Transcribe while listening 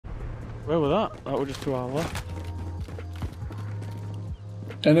Where was that? That was just 2 hours left.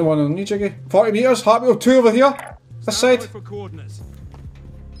 Anyone on you, Jiggy? 40 metres, Heart Wheel 2 over here. This side.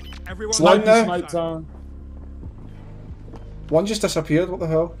 One now. One just disappeared, what the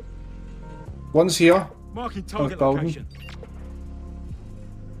hell? One's here. Marking target location.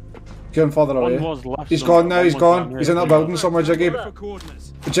 Going further away. Was left He's gone now, he's gone. He's in that building somewhere, Jiggy.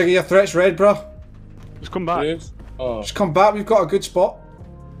 Jiggy, your threat's red, bro. Just come back. Oh. Just come back, we've got a good spot.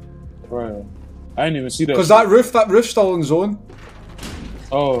 Right. I didn't even see that. Because that roof's still in zone.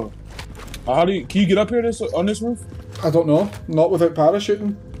 Oh. How do you, can you get up here on this roof? I don't know. Not without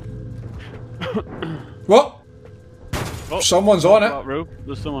parachuting. What? Oh, someone's on it. Roof.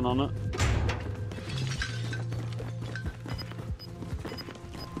 There's someone on it.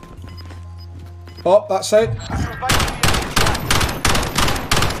 Oh, that side.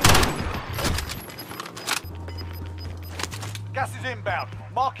 Gas is inbound.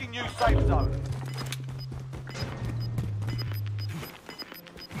 Marking new safe zone.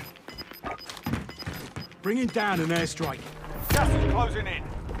 Bringing down an airstrike. Gas is closing in.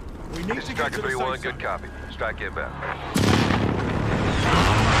 We need to get to the safe zone. Good copy. Strike inbound.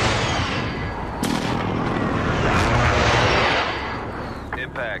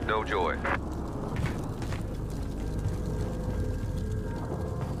 Impact, no joy.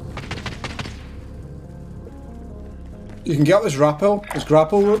 You can get this rappel, this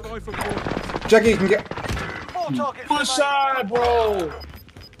grapple look. Jiggy, you can get. One side, bro.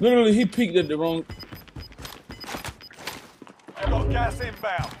 Literally, he peeked at the wrong. Got gas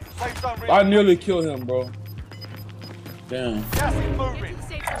inbound. Safe zone. I nearly killed him, bro. Damn. Gas is moving.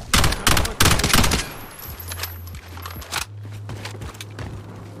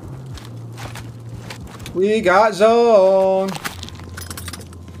 We got zone.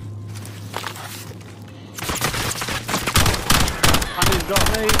 And he's got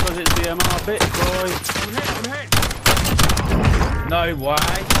me because it's the MR bit, boy. I'm hit. No way.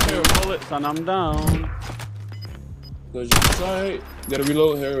 2 bullets and I'm down. Cause you sight. Gotta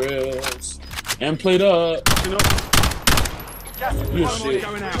reload here is. And played up. Gas is You closing. shit.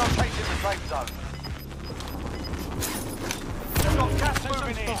 Going out. Taking the safe zone. We've got gas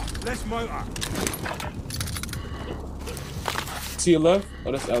moving in. Less motor. To your left?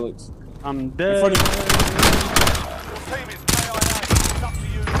 Oh, that's Alex. I'm In dead. front of you. Your team is KIA. It's up to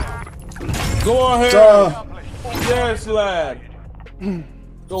you now. Go on here. Yes, lad.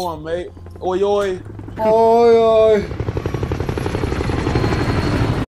 Go on, mate. Oi, oi. Oi, oi.